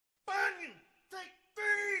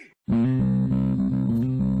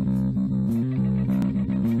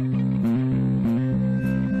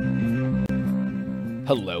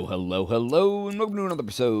Hello, hello, hello, and welcome to another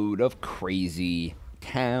episode of Crazy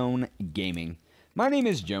Town Gaming. My name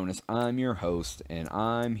is Jonas, I'm your host, and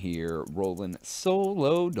I'm here rolling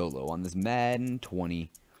solo dolo on this Madden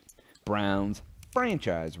 20 Browns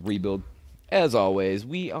franchise rebuild. As always,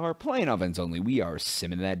 we are playing offense only. We are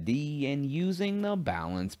simming that D and using the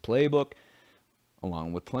balanced playbook,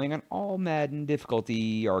 along with playing on all Madden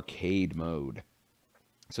difficulty arcade mode.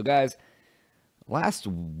 So guys, last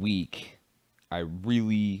week I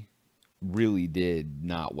really did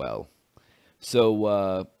not well.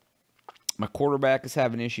 So my quarterback is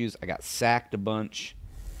having issues. I got sacked a bunch.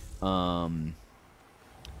 I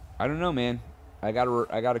don't know, man. I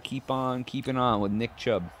gotta keep on keeping on with Nick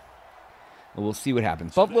Chubb. And we'll see what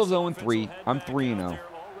happens. Buffalo's 0-3. I'm 3-0.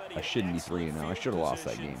 I shouldn't be 3-0. I should have lost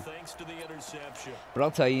that game. But I'll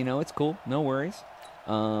tell you, it's cool. No worries.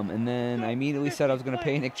 And then I immediately said I was going to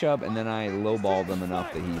pay Nick Chubb, and then I lowballed him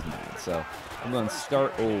enough that he's mad. So I'm going to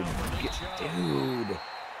start. Dude.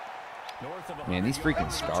 Man, these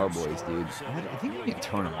freaking Star Boys, dude. I think we can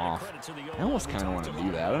turn them off. I almost kind of want to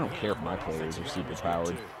do that. I don't care if my players are super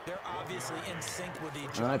powered. Oh,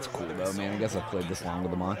 that's cool, though, man. I guess I've played this long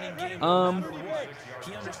with them on.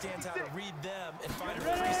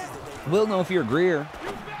 We'll know if you're Greer.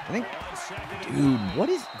 I think, dude, what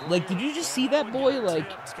is, like, did you just see that boy? Like,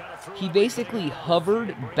 he basically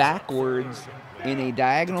hovered backwards in a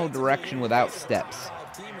diagonal direction without steps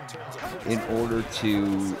in order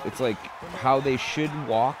to, it's like how they should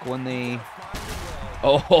walk when they,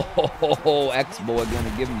 X-Boy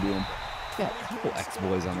gonna give him to him. Yeah, a couple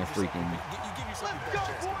X-Boys on their freaking,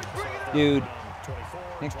 dude,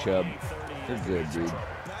 Nick Chubb, you're good, dude.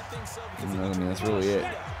 I mean, that's really it.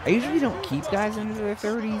 I usually don't keep guys into their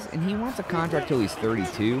 30s, and he wants a contract till he's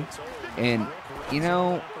 32. And,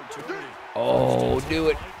 do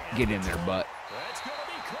it. Get in there, butt.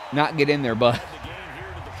 Not get in there, butt.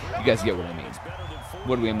 You guys get what I mean.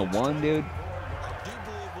 What are we on the 1, dude?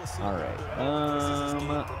 All right.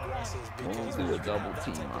 We'll do a double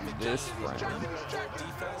team on this friend.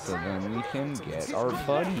 So then we can get our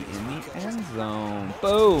buddy in the end zone.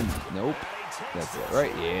 Boom. Nope. That's it,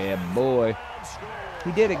 right? Yeah, boy.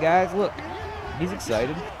 He did it, guys. Look. He's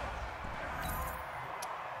excited.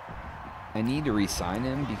 I need to re-sign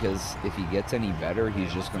him because if he gets any better,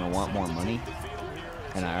 he's just going to want more money.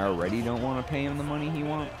 And I already don't want to pay him the money he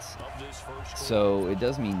wants. So it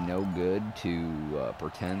does me no good to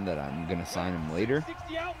pretend that I'm going to sign him later.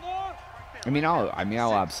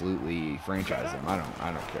 I'll absolutely franchise him. I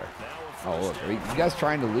don't care. Oh, look, are you guys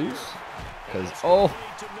trying to lose? Because,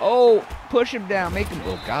 push him down, make him,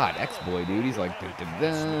 oh God, X-Boy, dude, he's like,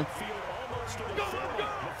 da.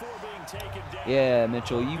 Yeah,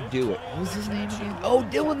 Mitchell, you do it. What was his name again? Oh,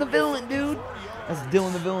 Dylan the Villain, dude. That's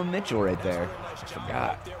Dylan the Villain Mitchell right there. I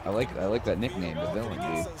forgot. I like that nickname, the Villain,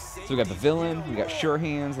 dude. So we got the Villain, we got Sure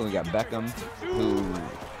Hands, and we got Beckham, who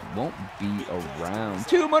won't be around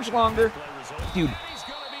too much longer. Dude,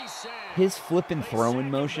 his flip and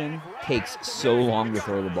throwing motion takes so long to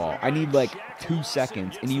throw the ball. I need like 2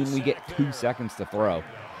 seconds, and you only get 2 seconds to throw.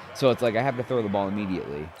 So it's like I have to throw the ball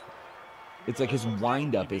immediately. It's like his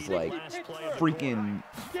windup is like freaking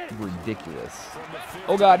ridiculous.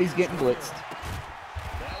 Oh God, he's getting blitzed.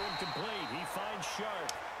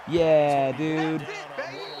 Yeah, dude.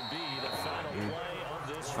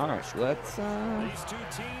 All right, let's.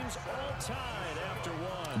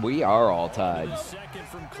 We are all tied.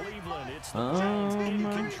 All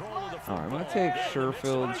right, I'm gonna take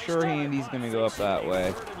Sherfield. Sure Handy's gonna go up that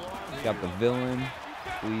way. Got the Villain,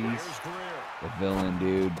 please. The Villain,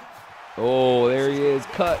 dude. Oh, there he is.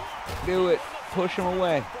 Cut. Do it. Push him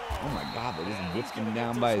away. Oh my God, they just whipped him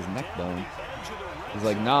down by his neck bone. He's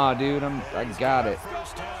like, nah, dude, I got it.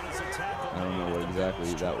 I don't know what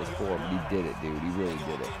exactly that was for, but he did it, dude. He really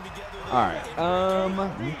did it. All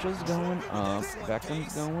right. Mitchell's going up.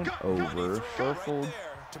 Beckham's going over. Sherfield.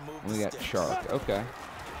 And we got Shark. Okay.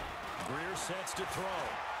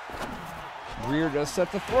 Greer does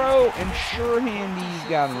set the throw, and Sure Handy's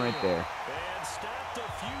got him right there.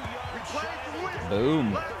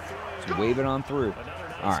 Boom. Just wave it on through.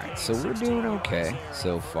 All right, so we're doing okay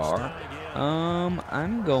so far.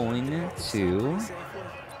 I'm going to.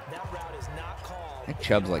 Nick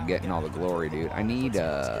Chubb's like getting all the glory, dude. I need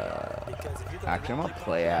actually, I'm gonna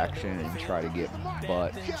play action and try to get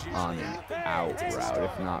Butt on an out route.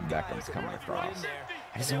 If not, Beckham's coming across.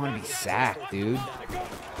 I just don't want to be sacked, dude.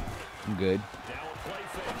 I'm good.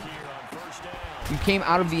 You came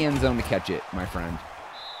out of the end zone to catch it, my friend.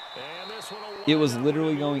 It was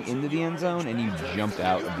literally going into the end zone, and you jumped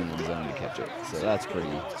out of the end zone to catch it. So that's pretty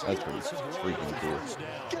freaking cool.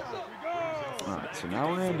 Alright, so now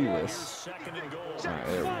we're going to do this. Alright,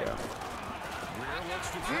 there we go.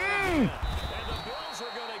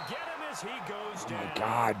 Oh my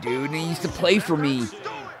god, dude, he used to play for me.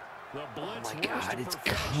 Oh my god, it's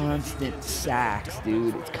constant sacks,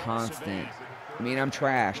 dude. It's constant. I mean, I'm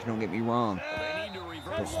trash, don't get me wrong.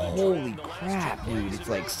 But holy crap, dude. It's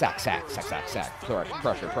like sack, sack, sack, sack, sack. Pressure,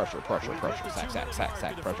 pressure, pressure, pressure, pressure, sack, sack, sack,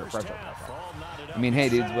 sack, pressure, pressure. I mean, hey,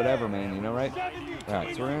 dudes, whatever, man. You know, right?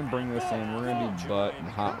 Alright, so we're going to bring this in. We're going to be butt and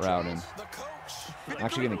hot routing. I'm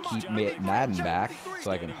actually going to keep Madden back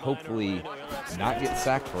so I can hopefully not get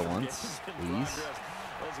sacked for once, please.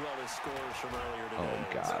 Oh,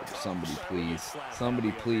 God. Somebody, please.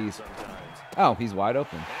 Somebody, please. Oh, he's wide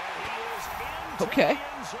open. Okay.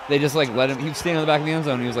 They just, like, let him... He was standing on the back of the end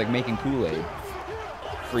zone and he was, like, making Kool-Aid.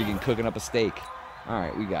 Freaking cooking up a steak. All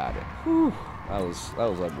right, we got it. Whew. That was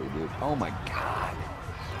ugly, dude. Oh, my God.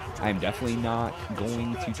 I'm definitely not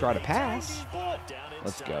going to try to pass.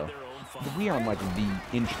 Let's go. We are on, like, the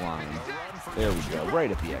inch line. There we go. Right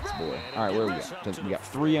at the X-boy. All right, where we got? We got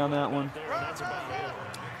 3 on that one.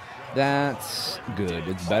 That's good.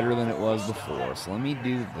 It's better than it was before. So let me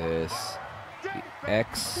do this. The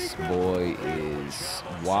X-boy is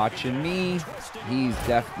watching me. He's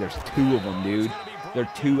there's 2 of them, dude. They're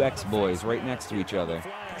 2 X-boys right next to each other.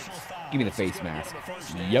 Give me the face mask.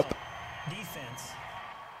 Yep.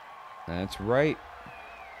 That's right.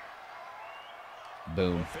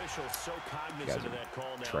 Boom. You guys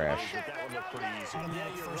are trash.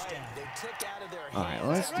 Alright,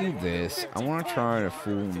 let's do this. I want to try to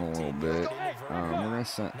fool him a little bit.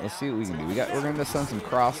 Let's see what we can do. We're gonna send some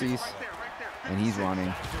crossies. And he's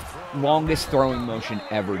running. Longest throwing motion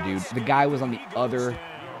ever, dude. The guy was on the other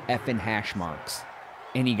effing hash marks.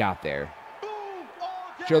 And he got there.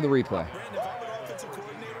 Show the replay.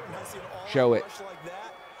 Show it.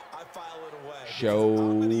 Show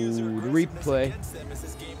the replay.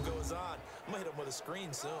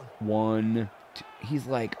 1, 2. He's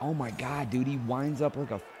like, oh my god, dude. He winds up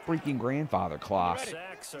like a freaking grandfather clock.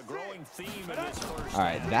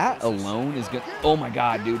 Alright, that alone is good. Oh my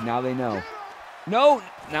god, dude. Now they know. No!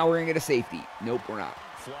 Now we're going to get a safety. Nope, we're not.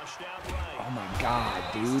 Oh my god,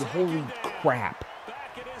 dude. Holy crap.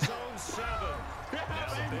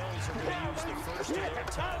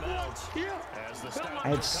 I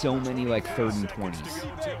have so many, like, 3rd and 20s.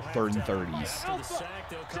 3rd and 30s.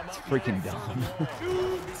 It's freaking dumb.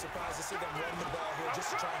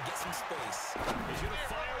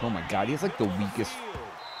 Oh my god, he has, like, the weakest...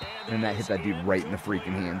 And that hit that dude right in the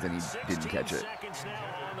freaking hands, and he didn't catch it.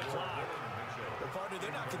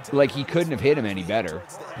 Like, he couldn't have hit him any better.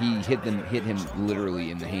 He hit him literally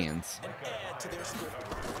in the hands.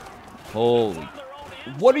 Holy.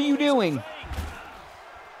 What are you doing?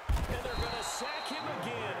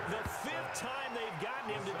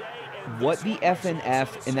 What the F and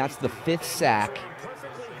F, and that's the 5th sack.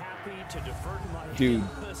 Dude.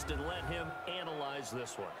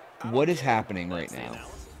 What is happening right now?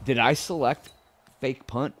 Did I select fake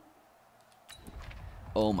punt?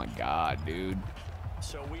 Oh my god, dude.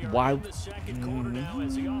 Why?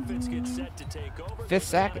 5th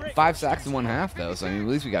sack, 5 sacks in 1/2 though. So I mean, at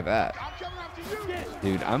least we got that.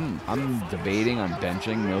 Dude, I'm debating on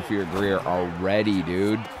benching No Fear Greer already,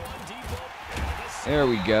 dude. There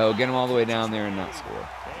we go. Get him all the way down there and not score.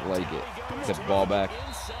 Like it. Get the ball back.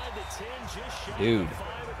 Dude,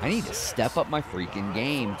 I need to step up my freaking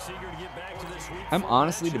game. I'm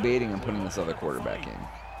honestly debating on putting this other quarterback in,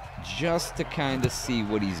 just to kind of see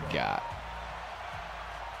what he's got.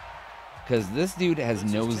 Because this dude has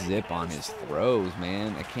no zip on his throws,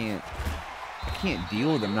 man. I can't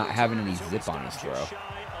deal with him not having any zip on his throw.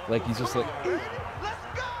 Like, he's just like...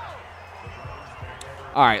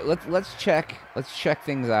 Alright, let's check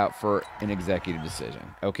things out for an executive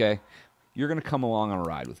decision, okay? You're going to come along on a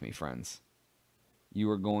ride with me, friends. You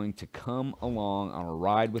are going to come along on a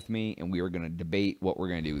ride with me, and we are going to debate what we're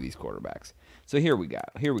going to do with these quarterbacks. So here we go.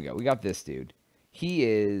 We got this dude.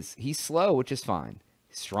 He's slow, which is fine.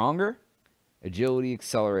 Stronger, agility,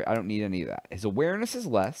 accelerate. I don't need any of that. His awareness is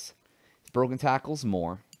less. His broken tackles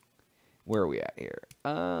more. Where are we at here?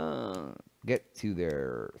 Get to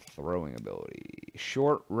their throwing ability.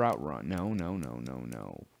 Short route run. No.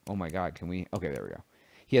 Oh my god, can we? Okay, there we go.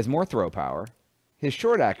 He has more throw power. His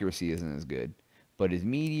short accuracy isn't as good, but his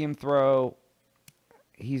medium throw,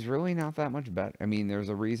 he's really not that much better. I mean, there's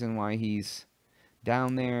a reason why he's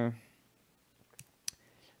down there.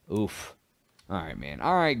 Oof. All right, man.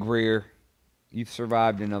 All right, Greer. You've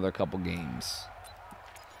survived another couple games.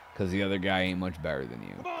 Because the other guy ain't much better than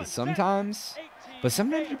you. But sometimes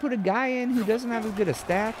you put a guy in who doesn't have as good of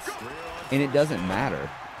stats, and it doesn't matter.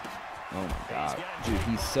 Oh, my God. Dude,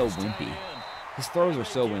 he's so wimpy. His throws are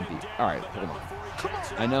so wimpy. All right, hold on.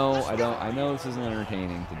 I know this isn't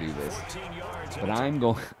entertaining to do this, but I'm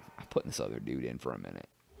putting this other dude in for a minute.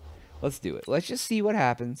 Let's do it. Let's just see what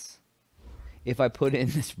happens if I put in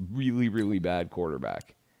this really, really bad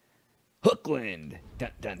quarterback. Hookland.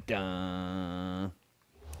 Dun, dun, dun.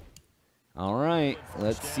 All right,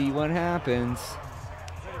 let's see what happens.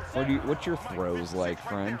 What's your throws like,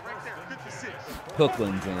 friend?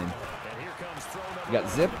 Hookland's in. You got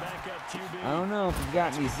zip? I don't know if you've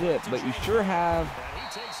got any zip, but you sure have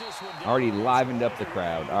already livened up the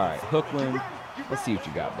crowd. All right, Hookland. Let's see what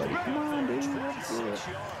you got, buddy. Come on, dude. Let's do it.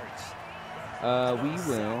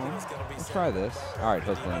 Let's try this. All right,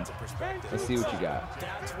 Hookland. Let's see what you got.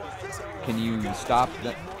 Can you stop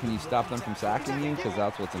them from sacking you? Because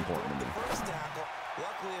that's what's important to me.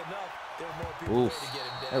 Oof.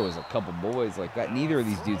 There was a couple boys like that. Neither of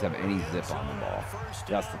these dudes have any zip on the ball.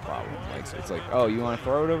 That's the problem. Like, it's like, oh, you want to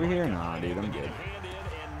throw it over here? Nah, dude, I'm good.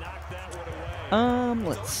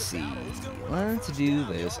 Let's see. Let's do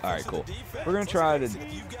this. All right, cool. We're going to try to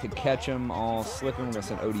catch them all slipping. We're going to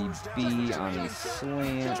send ODB on a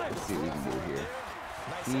slant. Let's see what we can do here.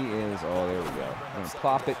 He is, oh, there we go. We're going to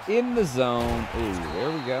plop it in the zone. Ooh,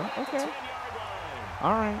 there we go. Okay.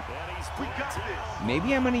 All right.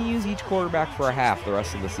 Maybe I'm going to use each quarterback for a half the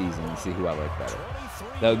rest of the season and see who I like better.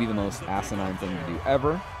 That would be the most asinine thing to do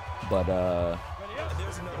ever. But,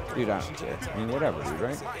 dude, I don't care. I mean, whatever, dude,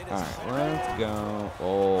 right? All right, let's go.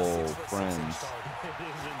 Oh, friends.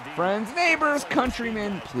 Friends, neighbors,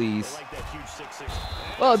 countrymen, please.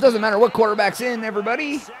 Well, it doesn't matter what quarterback's in,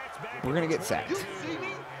 everybody. We're going to get sacked.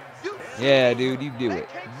 Yeah, dude, you do it.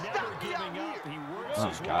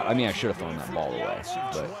 Oh, God. I mean, I should have thrown that ball away,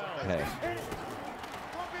 but, hey.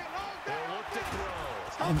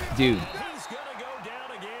 Dude.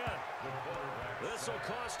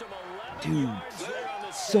 Dude,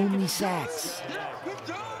 so many sacks.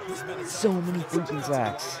 So many freaking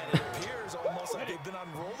sacks.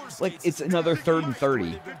 Like, it's another 3rd and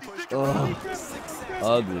 30. Ugh.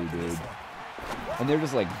 Ugly, dude. And they're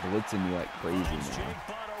just, like, blitzing me like crazy now.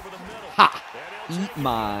 Ha! Eat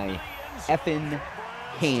my effing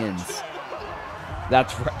hands.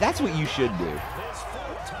 That's right. That's what you should do.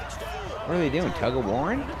 What are they doing?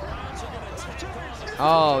 Tug-of-warring?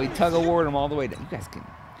 Oh, he tug-of-warred him all the way down. You guys can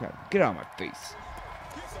get out of my face.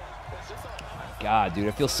 God, dude,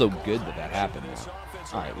 it feels so good that happened now.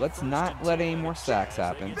 All right, let's not let any more sacks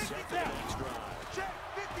happen.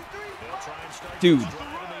 Dude.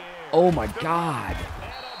 Oh, my God.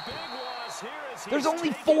 There's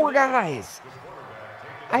only 4 guys.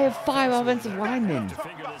 I have 5 offensive linemen.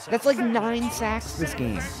 That's like 9 sacks this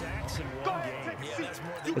game.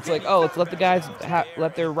 It's like, oh, let's let the guys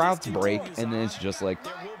let their routes break, and then it's just like,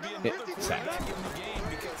 sacked.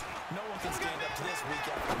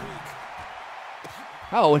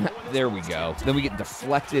 Oh, and there we go. Then we get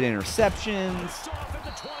deflected interceptions.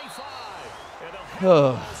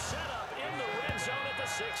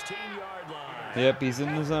 Yep, he's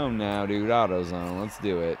in the zone now, dude. Auto zone. Let's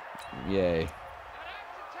do it. Yay.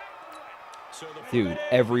 Dude,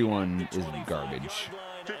 everyone is garbage.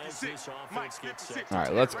 All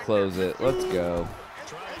right, let's close it. Let's go.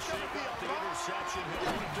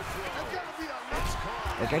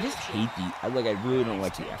 Like, I just hate I really don't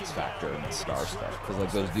like the X Factor and the star stuff, because,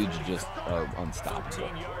 like, those dudes just are unstoppable.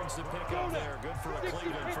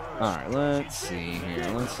 All right, let's see here.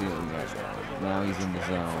 Let's see what we got going. Now he's in the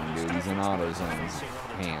zone, dude. He's in auto zone's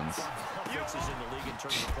hands.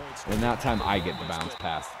 And that time I get the bounce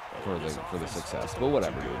pass for the success, but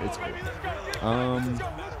whatever, dude. It's cool.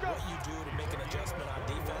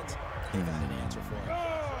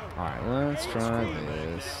 All right, let's try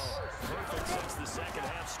this.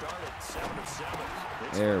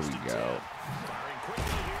 There we go.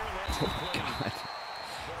 Oh, God.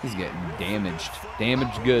 He's getting damaged.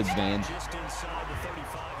 Damaged goods, man. Let's do this.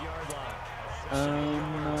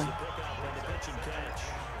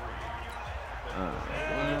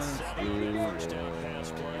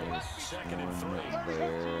 One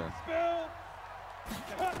there.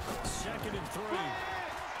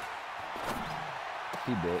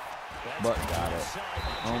 He bit. But got it.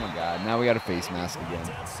 Oh my God. Now we got a face mask again.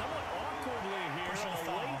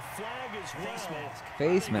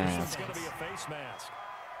 Face mask.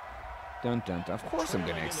 Dun dun dun. Of course I'm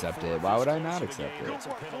gonna accept it. Why would I not accept it?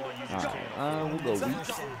 Alright, we'll go weak.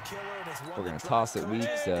 We're gonna toss it weak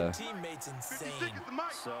to.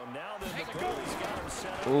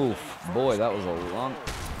 Oof, boy, that was a long.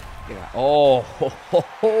 Yeah. Oh, ho, ho,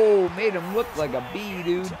 ho. Made him look like a bee,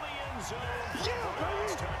 dude.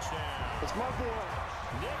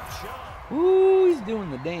 Ooh, he's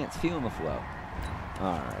doing the dance, feeling the flow.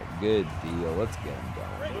 Alright, good deal. Let's get him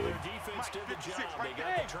going, dude.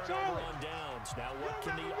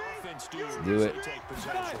 Let's do it.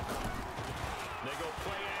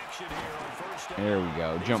 There we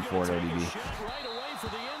go. Jump for it, ODB.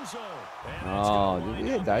 Oh,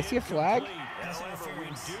 did I see a flag?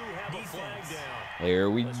 There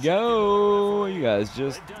we go. You guys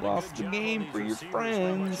just lost the game for your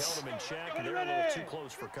friends.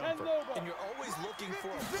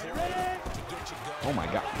 Oh my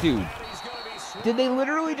god, dude. Did they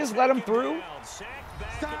literally just let him through?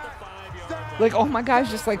 Like, oh my guys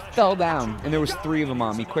just like fell down, and there was 3 of them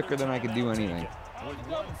on me quicker than I could do anything.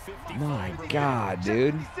 My god,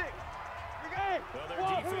 dude.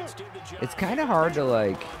 It's kind of hard to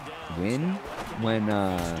like win when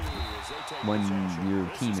your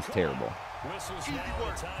team is terrible.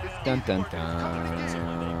 Dun dun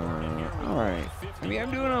dun. All right. I mean,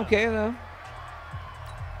 I'm doing okay though.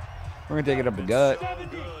 We're gonna take it up the gut.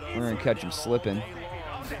 We're gonna catch him slipping.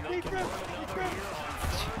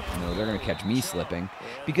 No, they're gonna catch me slipping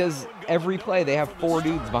because every play they have 4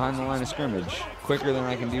 dudes behind the line of scrimmage, quicker than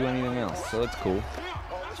I can do anything else. So it's cool.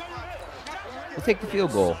 We'll take the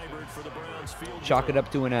field goal. Chalk it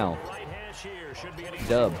up to an L.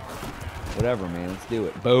 Dub. Whatever, man. Let's do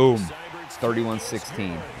it. Boom. It's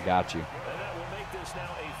 31-16. Got you.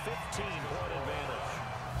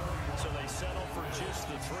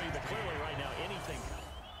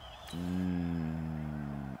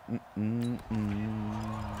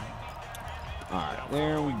 All right,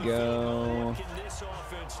 there we go.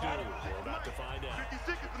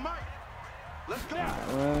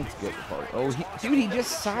 Let's get the part. Oh, dude, he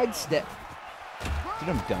just sidestepped. Dude,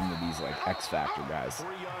 I'm done with these, like, X Factor guys.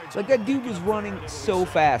 Like, that dude was running so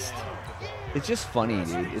fast. It's just funny,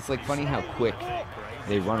 dude. It's, like, funny how quick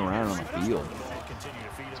they run around on the field.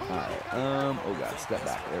 Alright, oh, God, step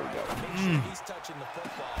back. There we go.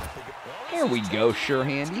 There we go, sure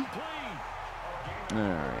handy.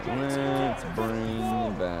 Alright, let's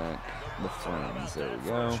bring back the friends. There we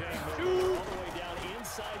go.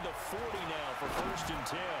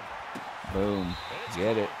 Boom.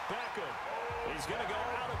 Get it.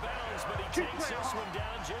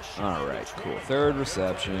 All right, cool. 3rd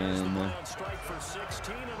reception.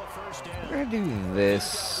 We're going to do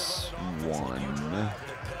this one. Yeah,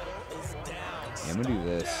 I'm going to do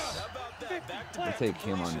this. I'll take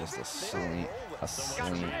him on just a slant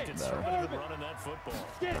though.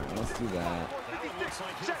 Right, let's do that.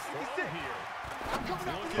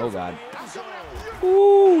 Oh, God.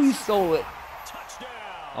 Ooh, he stole it.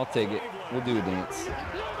 I'll take it. We'll do a dance.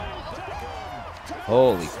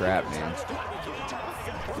 Holy crap, man.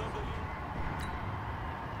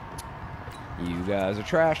 You guys are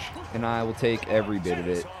trash, and I will take every bit of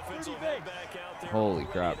it. Holy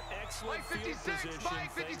crap.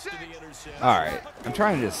 Alright, I'm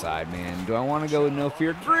trying to decide, man. Do I want to go with No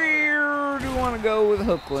Fear Greer, or do I want to go with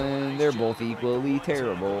Hookland? They're both equally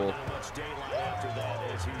terrible.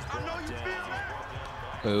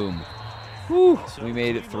 Boom. Whew, we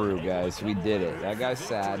made it through, guys. We did it. That guy's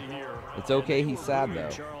sad. It's okay he's sad, though.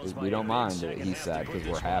 We don't mind that he's sad because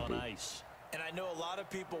we're happy. And I know a lot of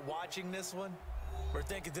people watching this one were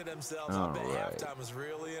thinking to themselves, I bet halftime was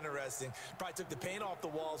really interesting. Probably took the paint off the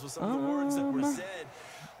walls with some of the words that were said.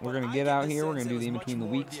 We're going to get out here. We're going to do the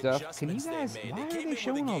in-between-the-week stuff. Can you guys, why are they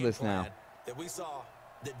showing all this now? That we saw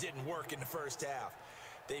that didn't work in the first half.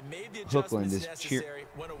 They made the Hookland adjustments is necessary,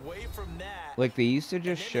 went away from that. Like they used to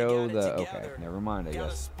just show the, okay, never mind, I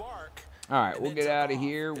guess. All right, we'll get out of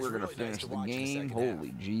here. We're going to finish the game.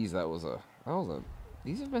 Holy jeez, that was a,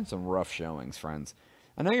 these have been some rough showings, friends.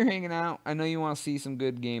 I know you're hanging out. I know you want to see some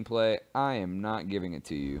good gameplay. I am not giving it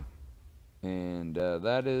to you. And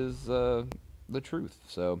that is the truth.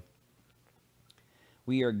 So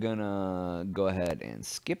we are going to go ahead and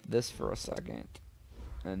skip this for a second.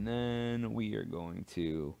 And then we are going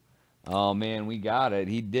to, oh man, we got it.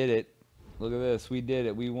 He did it. Look at this. We did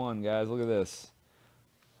it. We won, guys. Look at this.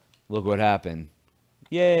 Look what happened.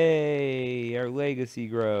 Yay! Our legacy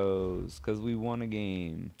grows because we won a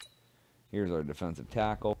game. Here's our defensive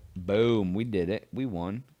tackle. Boom. We did it. We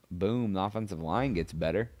won. Boom. The offensive line gets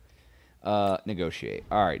better. Negotiate.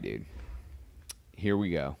 All right, dude. Here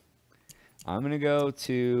we go. I'm going to go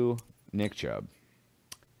to Nick Chubb.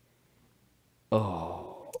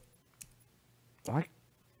 Oh. Why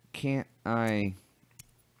can't I...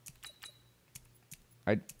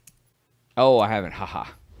 Oh, I haven't. Haha.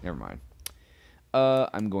 Never mind.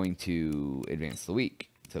 I'm going to advance the week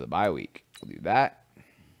to the bye week. We'll do that.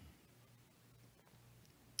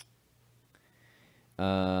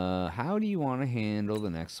 How do you want to handle the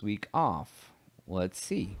next week off? Let's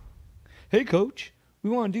see. Hey, coach. We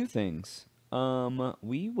want to do things.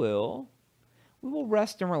 We will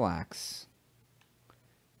rest and relax.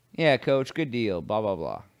 Yeah, coach, good deal. Blah, blah,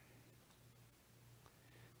 blah.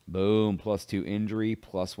 Boom, +2 injury,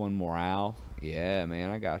 +1 morale. Yeah, man,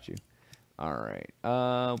 I got you. All right.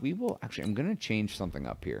 We will, actually, I'm going to change something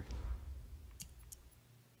up here.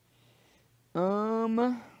 All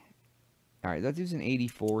right, that dude's an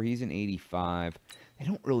 84. He's an 85. They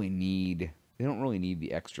don't really need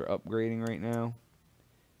the extra upgrading right now.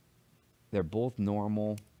 They're both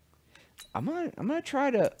normal. I'm gonna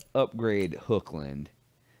try to upgrade Hookland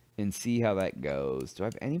and see how that goes. Do I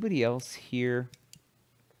have anybody else here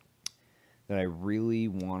that I really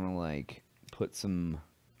want to like put some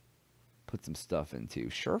stuff into?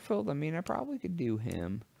 Sherfield, I mean, I probably could do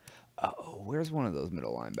him. Oh, where's one of those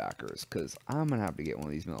middle linebackers? Because I'm going to have to get one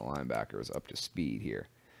of these middle linebackers up to speed here.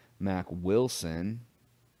 Mac Wilson.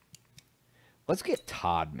 Let's get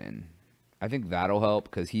Todman. I think that'll help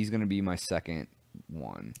because he's going to be my second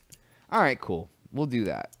one. All right, cool. We'll do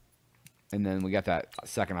that. And then we got that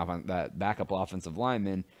that backup offensive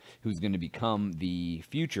lineman who's going to become the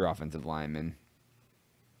future offensive lineman.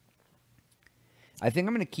 I think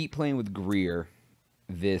I'm going to keep playing with Greer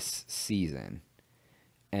this season.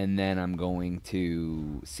 And then I'm going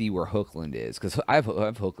to see where Hookland is. Because I've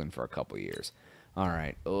Hookland for a couple years. All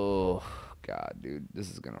right. Oh, God, dude. This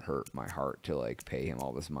is going to hurt my heart to, like, pay him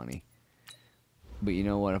all this money. But you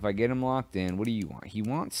know what? If I get him locked in, what do you want? He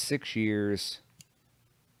wants 6 years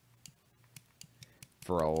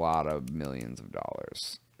for a lot of millions of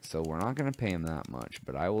dollars. So we're not going to pay him that much.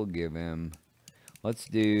 But I will give him... Let's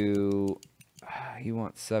do... He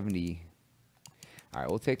wants 70... All right,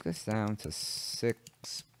 we'll take this down to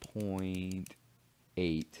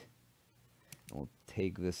 6.8. We'll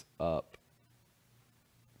take this up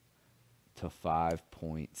to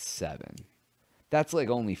 5.7. That's like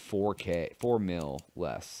only 4 mil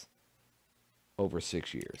less over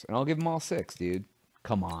 6 years. And I'll give them all 6, dude.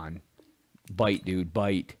 Come on. Bite, dude,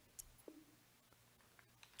 bite.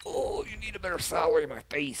 Oh, you need a better salary in my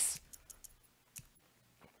face.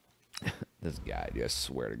 This guy, dude, I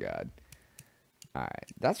swear to God.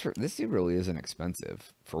 Alright, this dude really isn't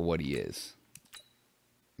expensive for what he is.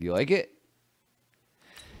 You like it?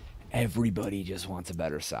 Everybody just wants a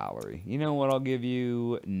better salary. You know what? I'll give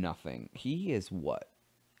you nothing. He is what?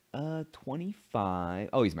 25.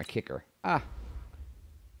 Oh, he's my kicker. Ah.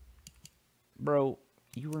 Bro,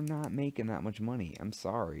 you are not making that much money. I'm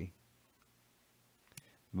sorry.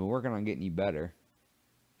 I've been working on getting you better.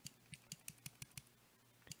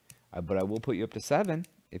 But I will put you up to 7.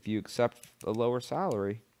 If you accept a lower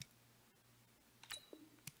salary.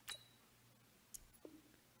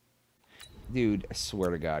 Dude, I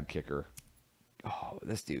swear to God, kicker. Oh,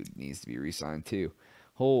 this dude needs to be re-signed too.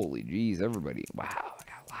 Holy jeez, everybody. Wow, I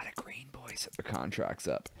got a lot of green boys that their contracts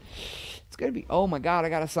up. It's going to be, oh my God, I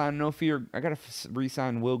got to sign no fear. I got to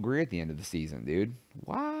re-sign Will Greer at the end of the season, dude.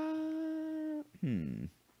 What?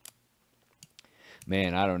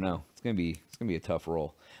 Man, I don't know. It's gonna be a tough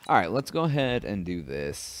role. All right, let's go ahead and do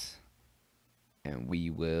this, and we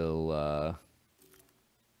will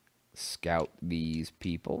scout these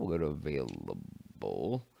people. We'll go to available.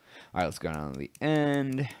 All right, let's go down to the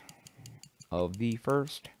end of the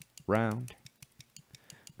first round,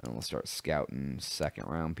 and we'll start scouting second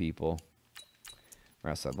round people.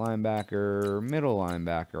 Outside linebacker, middle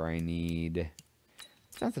linebacker. I need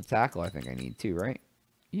defensive tackle. I think I need too, right?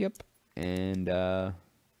 Yep. And I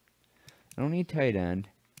don't need tight end.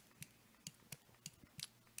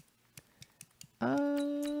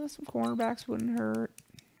 Some cornerbacks wouldn't hurt.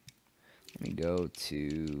 Let me go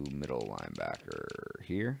to middle linebacker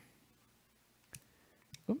here.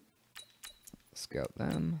 Oop. Scout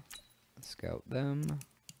them. Scout them.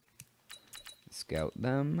 Scout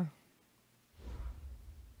them.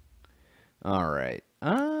 All right.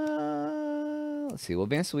 Let's see. We'll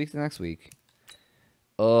advance the week to next week.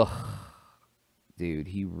 Ugh. Dude,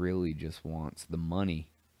 he really just wants the money.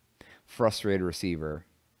 Frustrated receiver.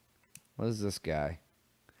 What is this guy?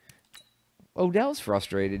 Odell's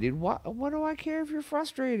frustrated, dude. What do I care if you're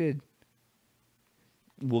frustrated?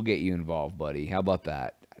 We'll get you involved, buddy. How about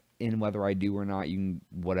that? And whether I do or not, you can,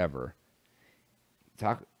 whatever.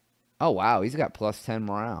 Talk. Oh, wow. He's got plus 10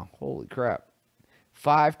 morale. Holy crap.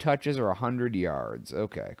 5 touches or 100 yards.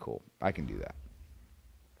 Okay, cool. I can do that.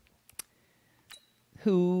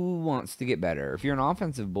 Who wants to get better? If you're an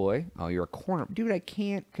offensive boy, oh, you're a corner. Dude, I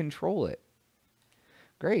can't control it.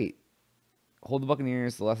 Great. Hold the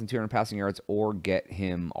Buccaneers to less than 200 passing yards or get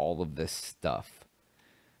him all of this stuff.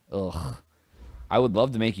 Ugh. I would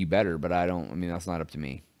love to make you better, but I mean, that's not up to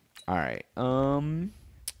me. All right.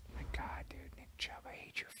 My God, dude. Nick Chubb, I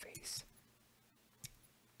hate your face.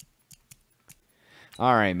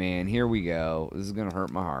 All right, man. Here we go. This is going to hurt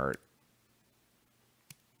my heart.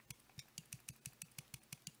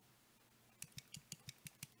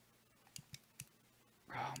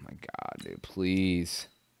 Oh, my God, dude. Please.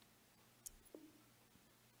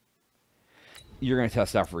 You're going to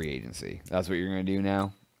test out free agency. That's what you're going to do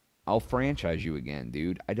now? I'll franchise you again,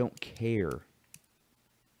 dude. I don't care.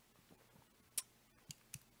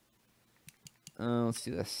 Let's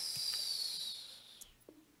do this.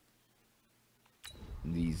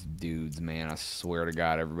 These dudes, man. I swear to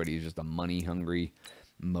God, everybody's just a money-hungry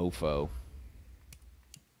mofo.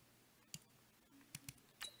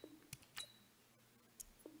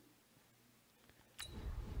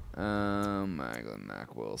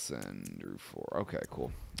 Mac Wilson, Drew 4. Okay,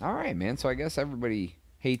 cool. All right, man. So I guess everybody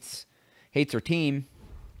hates their team.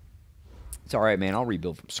 It's all right, man. I'll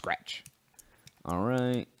rebuild from scratch. All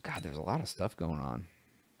right. God, there's a lot of stuff going on.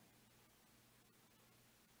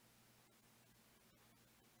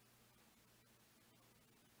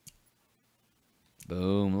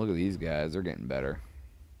 Boom. Look at these guys. They're getting better.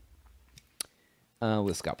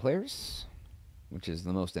 With scout players, which is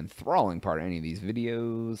the most enthralling part of any of these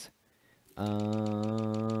videos.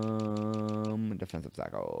 Defensive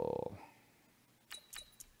tackle.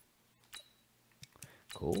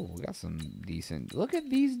 Cool. We got some decent. Look at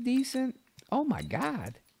these decent. Oh my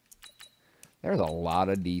God. There's a lot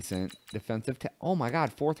of decent defensive. Oh my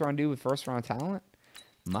God. 4th round dude with 1st round talent.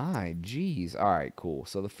 My geez. All right, cool.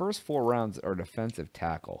 So the first 4 rounds are defensive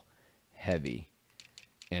tackle. Heavy.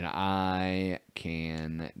 And I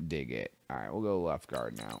can dig it. All right, we'll go left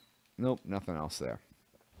guard now. Nope, nothing else there.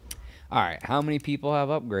 All right, how many people have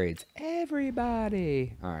upgrades?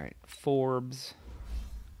 Everybody. All right, Forbes.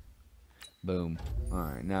 Boom. All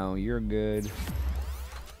right, now you're good.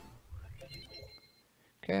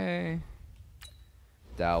 Okay.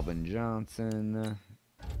 Dalvin Johnson.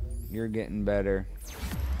 You're getting better.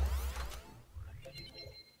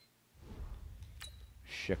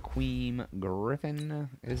 Shaquem Griffin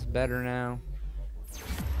is better now.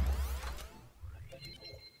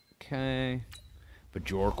 Okay. But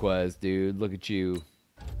Jorquez, dude, look at you.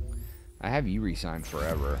 I have you re-signed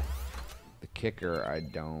forever. The kicker, I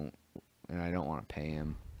don't. And I don't want to pay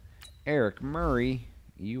him. Eric Murray,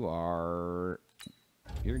 you're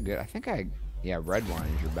good. I think yeah, Redwine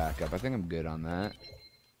is your backup. I think I'm good on that.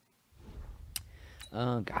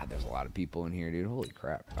 God, there's a lot of people in here, dude. Holy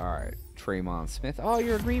crap. All right, Traymon Smith. Oh,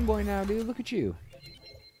 you're a green boy now, dude. Look at you.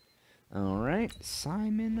 All right,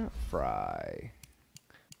 Simon Fry.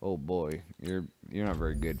 Oh boy, you're not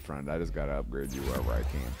very good, friend. I just gotta upgrade you wherever I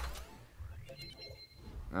can.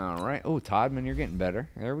 All right. Oh, Toddman, you're getting better.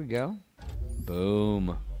 There we go.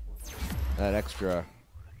 Boom. That extra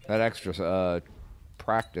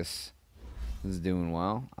practice is doing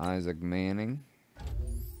well. Isaac Manning.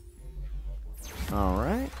 All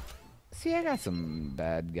right. See, I got some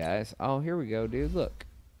bad guys. Oh, here we go, dude. Look.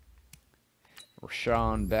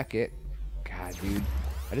 Rashawn Beckett. God, dude.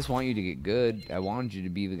 I just want you to get good. I wanted you to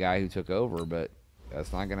be the guy who took over, but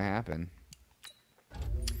that's not going to happen.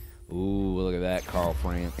 Ooh, look at that, Carl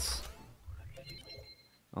France.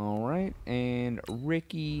 All right. And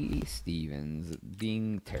Ricky Stevens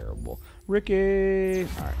being terrible. Ricky.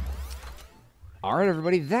 All right. All right,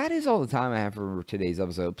 everybody, that is all the time I have for today's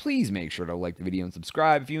episode. Please make sure to like the video and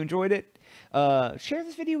subscribe if you enjoyed it. Share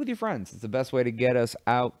this video with your friends. It's the best way to get us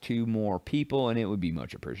out to more people, and it would be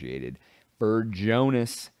much appreciated. For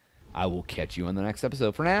Jonas, I will catch you on the next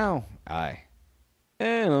episode. For now, I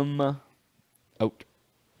am out.